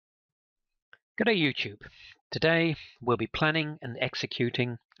Good day, YouTube. Today we'll be planning and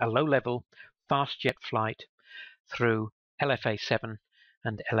executing a low-level fast jet flight through LFA-7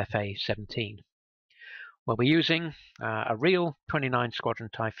 and LFA-17. We'll be using a real 29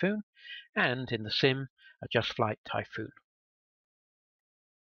 Squadron Typhoon and in the sim a Just Flight Typhoon.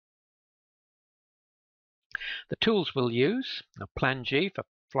 The tools we'll use are Plan G for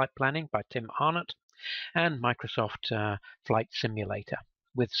flight planning by Tim Arnott and Microsoft Flight Simulator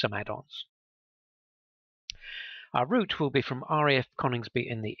with some add-ons. Our route will be from RAF Coningsby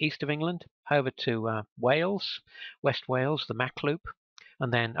in the east of England over to Wales, West Wales, the Mach Loop,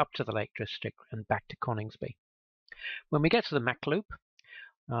 and then up to the Lake District and back to Coningsby. When we get to the Mach Loop,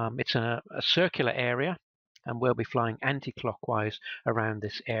 it's a circular area, and we'll be flying anti-clockwise around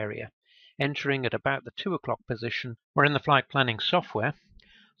this area, entering at about the 2 o'clock position. We're in the flight planning software,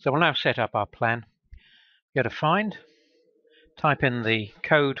 so we'll now set up our plan. Go to Find, type in the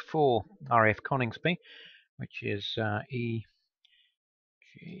code for RAF Coningsby, which is EGXC.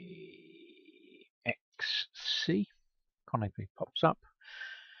 Coningsby pops up,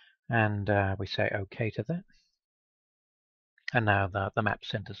 and we say OK to that. And now the map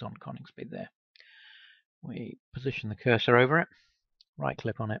centers on Coningsby there. We position the cursor over it, right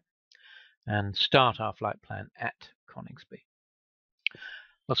click on it, and start our flight plan at Coningsby.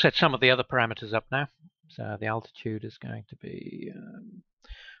 We'll set some of the other parameters up now. So the altitude is going to be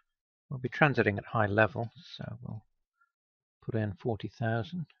we'll be transiting at high level, so we'll put in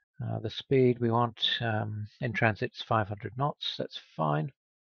 40,000. The speed we want in transit's 500 knots, that's fine.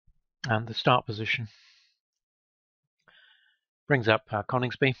 And the start position brings up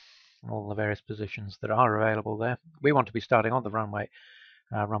Coningsby, all the various positions that are available there. We want to be starting on the runway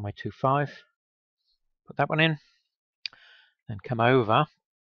 25. Put that one in, then come over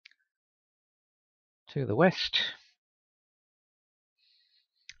to the west.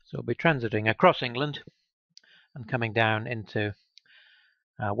 So we'll be transiting across England and coming down into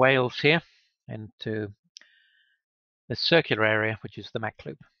Wales here, into this circular area, which is the Mach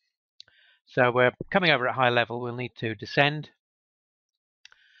Loop. So we're coming over at high level. We'll need to descend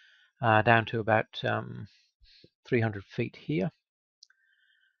down to about 300 feet here.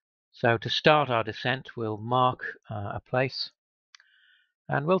 So to start our descent, we'll mark a place,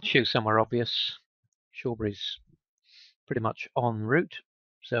 and we'll choose somewhere obvious. Shawbury's pretty much en route,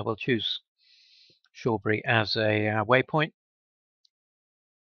 so we'll choose Shawbury as a waypoint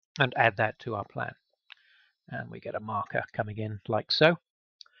and add that to our plan. And we get a marker coming in like so.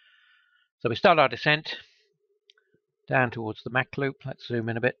 So we start our descent down towards the Mach Loop. Let's zoom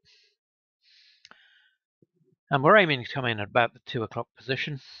in a bit. And we're aiming to come in at about the 2 o'clock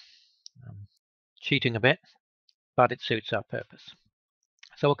position. Cheating a bit, but it suits our purpose.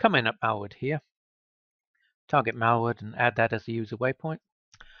 So we'll come in at Malwood here, target Malwood, and add that as the user waypoint.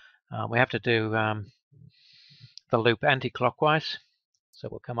 We have to do the loop anti-clockwise, so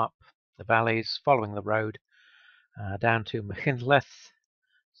we'll come up the valleys following the road down to Mach.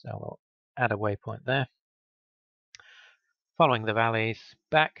 So we'll add a waypoint there, following the valleys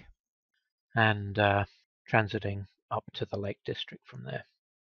back, and transiting up to the Lake District from there.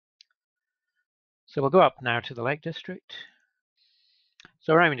 So we'll go up now to the Lake District.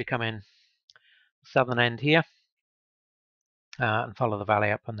 So we're aiming to come in the southern end here and follow the valley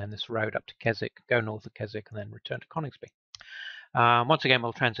up, and then this road up to Keswick, go north of Keswick, and then return to Coningsby. Once again,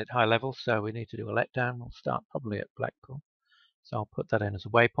 we'll transit high level, so we need to do a letdown. We'll start probably at Blackpool. So I'll put that in as a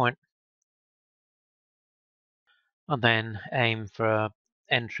waypoint. And then aim for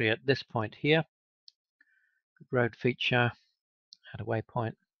entry at this point here. Road feature, add a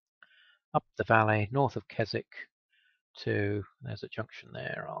waypoint. Up the valley, north of Keswick to, there's a junction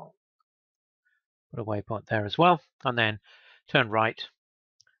there. I'll put a waypoint there as well. And then turn right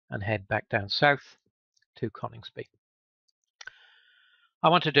and head back down south to Coningsby. I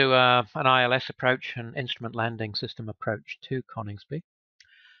want to do an ILS approach, an instrument landing system approach to Coningsby.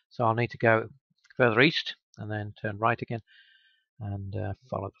 So I'll need to go further east and then turn right again and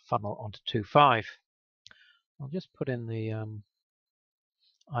follow the funnel onto 25. I'll just put in the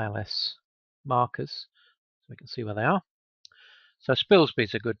ILS markers so we can see where they are. So Spilsby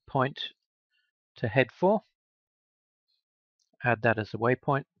is a good point to head for. Add that as a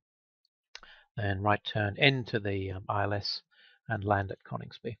waypoint. Then right turn into the ILS and land at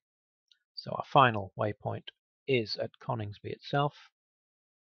Coningsby. So our final waypoint is at Coningsby itself,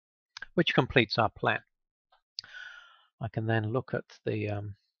 which completes our plan. I can then look at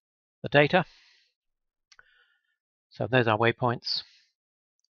the data. So there's our waypoints,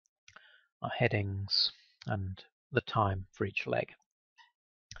 our headings, and the time for each leg.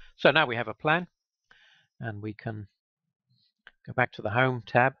 So now we have a plan, and we can go back to the Home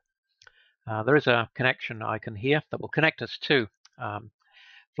tab There is a connection icon here that will connect us to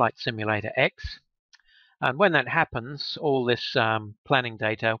Flight Simulator X. And when that happens, all this planning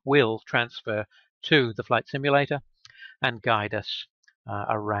data will transfer to the flight simulator and guide us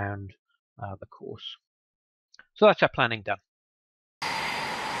around the course. So that's our planning done.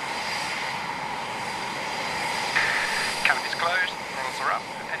 Canopy's closed, throttles are up,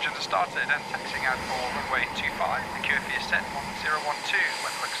 engines are started and taxiing out for runway 25. The QFE is set 1012,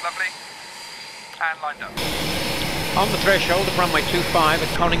 weather looks lovely, and lined up. On the threshold of runway 25 at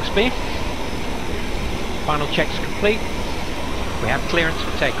Coningsby. Final checks complete. We have clearance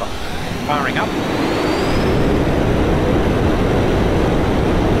for takeoff. Firing up.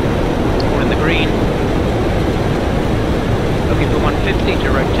 We're in the green. Looking for 150 to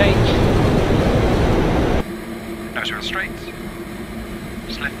rotate. Nose wheel straight.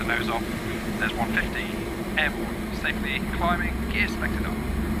 Just lift the nose off. There's 150. Airborne. Safely climbing. Gear selected on.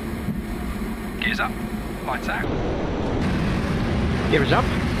 Gears up. Lights out. Gear is up.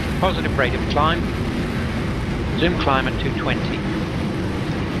 Positive rate of climb. Zoom climb at 220.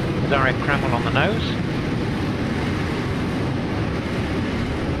 With RAF Cramwell on the nose.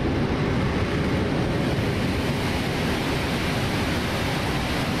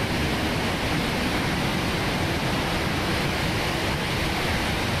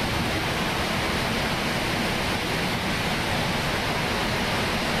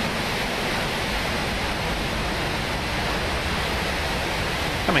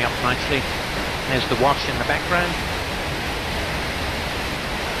 Coming up nicely. There's the wash in the background.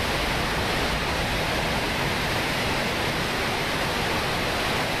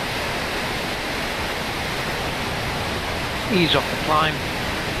 Ease off the climb.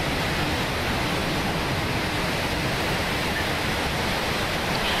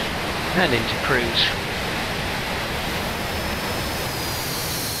 And into cruise.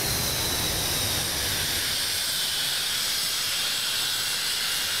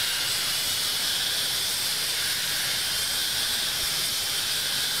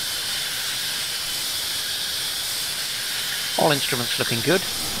 All instruments looking good.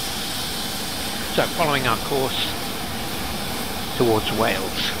 So following our course towards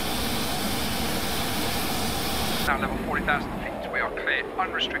Wales. Now level 40,000 feet, we are clear,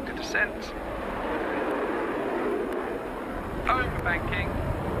 unrestricted descent. Overbanking,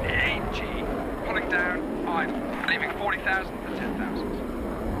 8G, pulling down, idle, leaving 40,000 for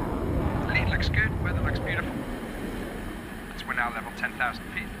 10,000. Lead looks good, weather looks beautiful. So we're now level 10,000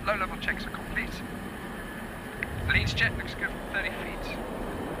 feet, low level checks are complete. Lead's jet looks good from 30 feet.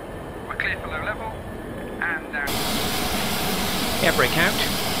 We're clear for low level, and down. Air brake out,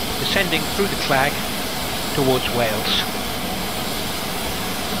 descending through the Clag towards Wales.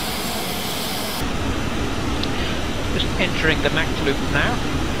 Just entering the Mach loop now.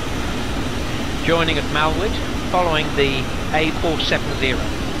 Joining at Malwood, following the A470.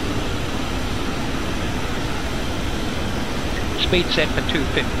 Speed set for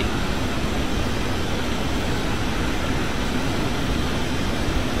 250.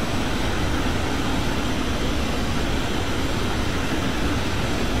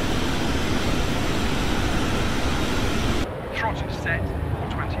 Throttle set,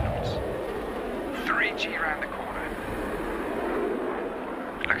 420 knots. 3G round the corner.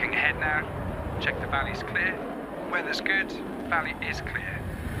 Looking ahead now, check the valley's clear. Weather's good, valley is clear.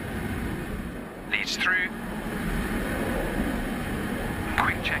 Leads through.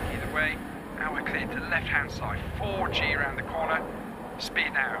 Quick check either way. Now we're cleared to the left hand side, 4G round the corner.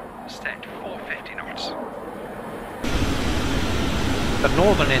 Speed now, set 450 knots. The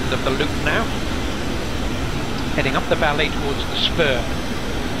northern end of the loop now. Heading up the valley towards the spur.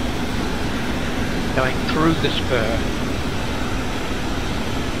 Going through the spur.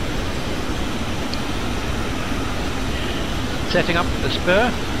 Setting up the spur.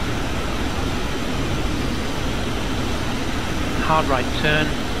 Hard right turn.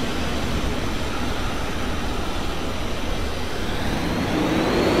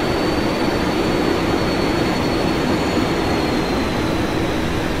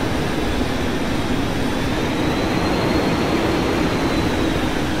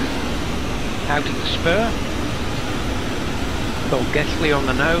 Out of the spur. Throw Gessley on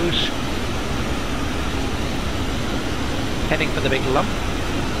the nose. Heading for the big lump.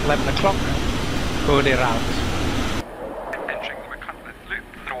 11 o'clock. Fully round. Entering the McCuntleth Loop,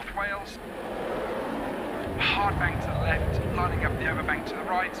 North Wales. Hard bank to the left, lining up the overbank to the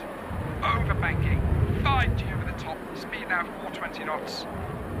right. Overbanking. 5G over the top. Speed now 420 knots.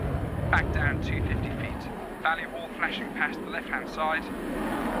 Back down 250 feet. Valley wall flashing past the left hand side.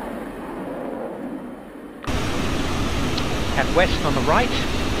 Head west on the right,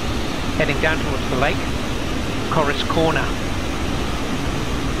 Heading down towards the lake, Corris Corner.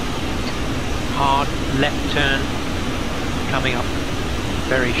 Hard left turn coming up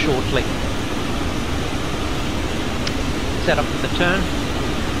very shortly. Set up for the turn.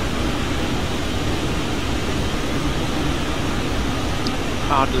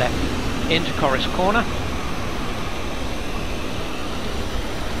 Hard left into Corris Corner.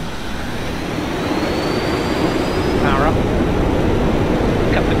 Power up.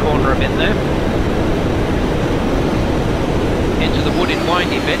 Cut the corner a bit there. Into the wooded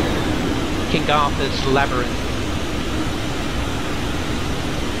windy bit. King Arthur's Labyrinth.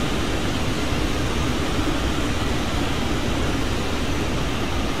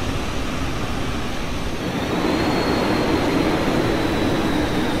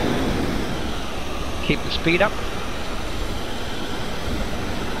 Keep the speed up.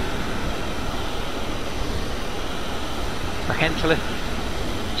 Hentley,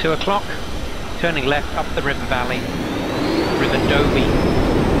 2 o'clock, turning left up the river valley, River Dobie.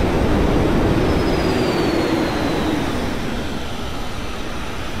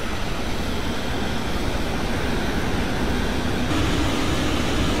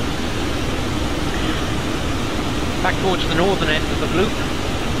 Back towards the northern end of the loop.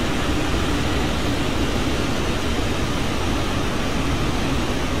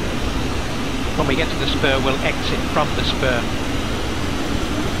 When we get to the spur, we'll exit from the spur.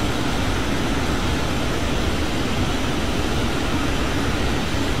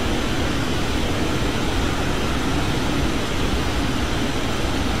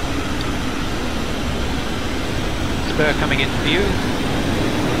 Spur coming into view.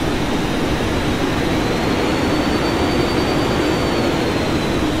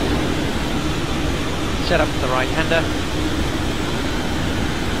 Set up the right-hander.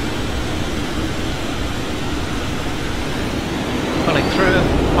 Pulling through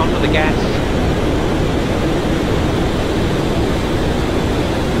onto the gas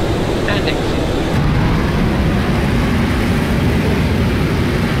and exit.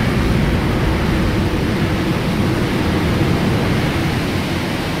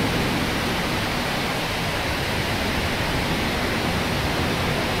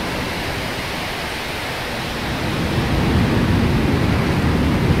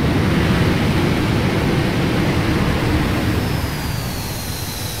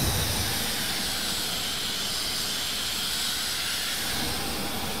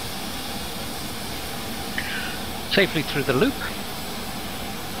 Safely through the loop,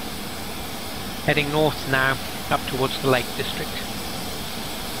 heading north now up towards the Lake District.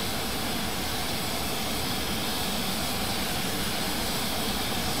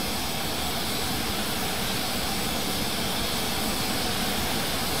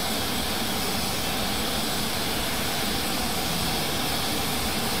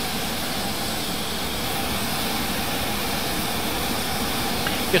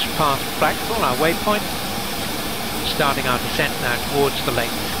 Just past Blackpool, our waypoint. Starting our descent now towards the lake.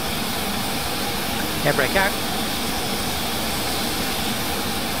 Air brake out.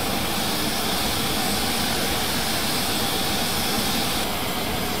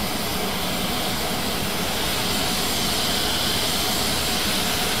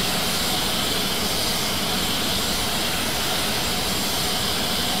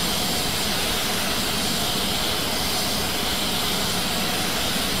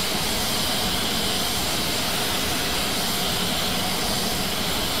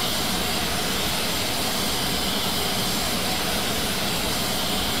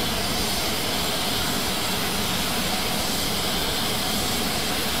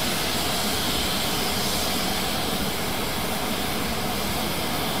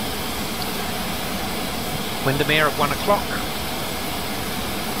 Windermere at 1 o'clock.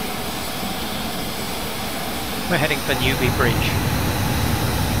 We're heading for Newby Bridge.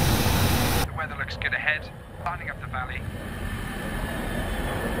 The weather looks good ahead, lining up the valley.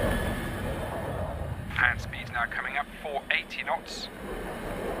 And speed's now coming up for 80 knots.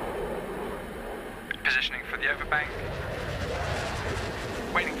 Positioning for the overbank.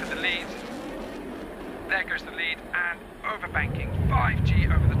 Waiting for the lead. There goes the lead and overbanking.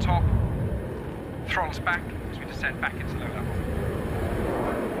 5G over the top. Throttles back as we descend back into low level.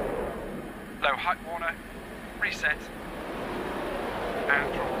 Low height warner, reset,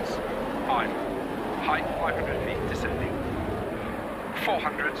 and throttles 5. Height 500 feet descending.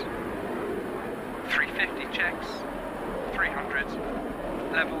 400, 350 checks, 300,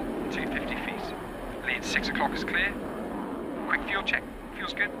 level 250 feet. Lead 6 o'clock is clear. Quick fuel check,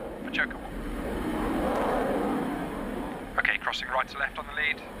 feels good for choker 1. Okay, crossing right to left on the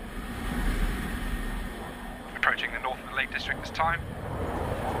lead. Approaching the north of the Lake District this time.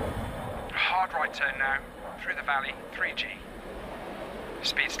 Hard right turn now, through the valley, 3G.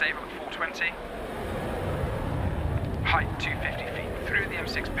 Speed stable at 420. Height 250 feet, through the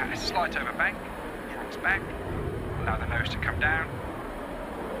M6 pass, slight over bank, throttles back, allow the nose to come down,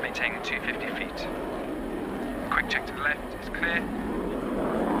 maintain 250 feet. Quick check to the left is clear.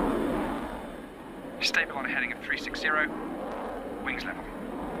 Stable on a heading of 360, wings level.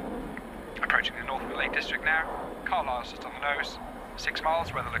 Approaching the north of the Lake District now, Carlisle's just on the nose, 6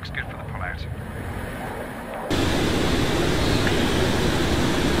 miles, weather looks good for the pull out.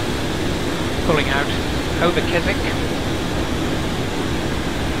 Pulling out over Keswick.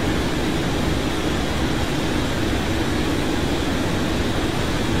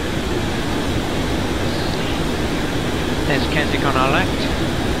 There's Keswick on our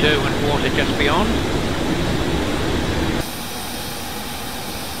left, Derwent Water just beyond.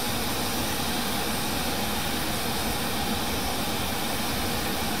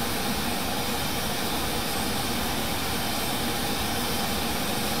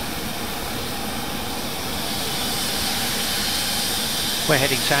 We're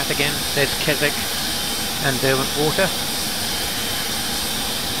heading south again. There's Keswick and Derwent Water.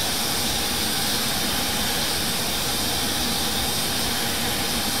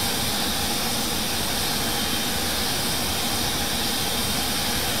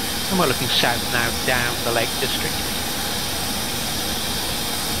 And we're looking south now down the Lake District.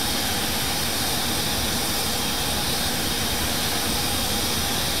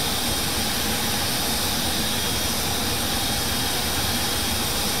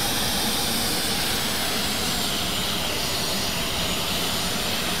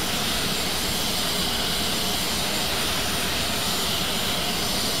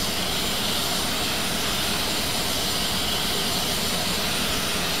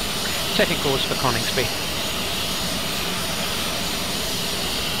 Setting course for Coningsby.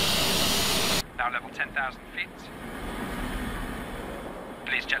 Now level 10,000 feet.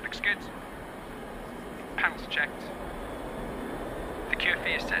 Police jet looks good. Panels checked. The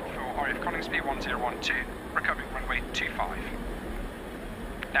QFE is set for RAF Coningsby 1012, recovering runway 25.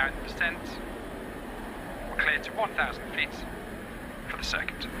 Now in the descent, we're cleared to 1,000 feet for the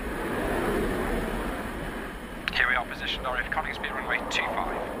circuit. Here we are positioned RAF Coningsby runway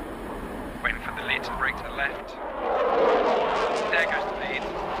 25. Waiting for the lead to brake to the left. There goes the lead.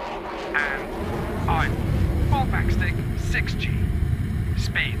 And idle. Full backstick, 6G.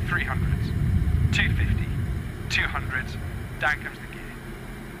 Speed 300. 250. 200. Down comes the gear.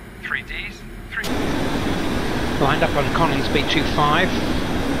 3Ds. 3. Lined up on Coningsby 25.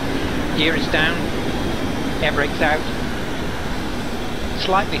 Gear is down. Air brakes out.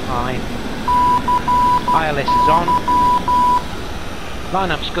 Slightly high. ILS is on.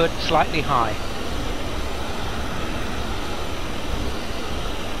 Line-up's good, slightly high.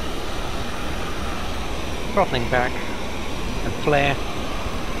 Throttling back and flare.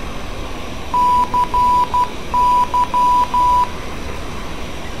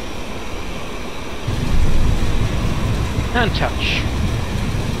 And touch.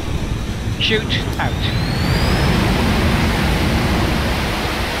 Shoot out.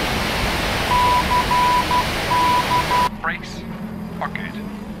 Brakes are good.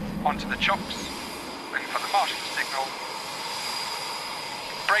 Onto the chocks, looking for the marshal signal.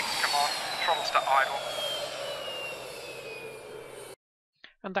 Brakes come on, throttles to idle.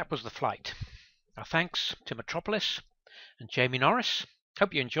 And that was the flight. Our thanks to Metropolis and Jamie Norris.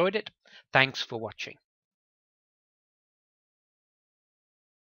 Hope you enjoyed it. Thanks for watching.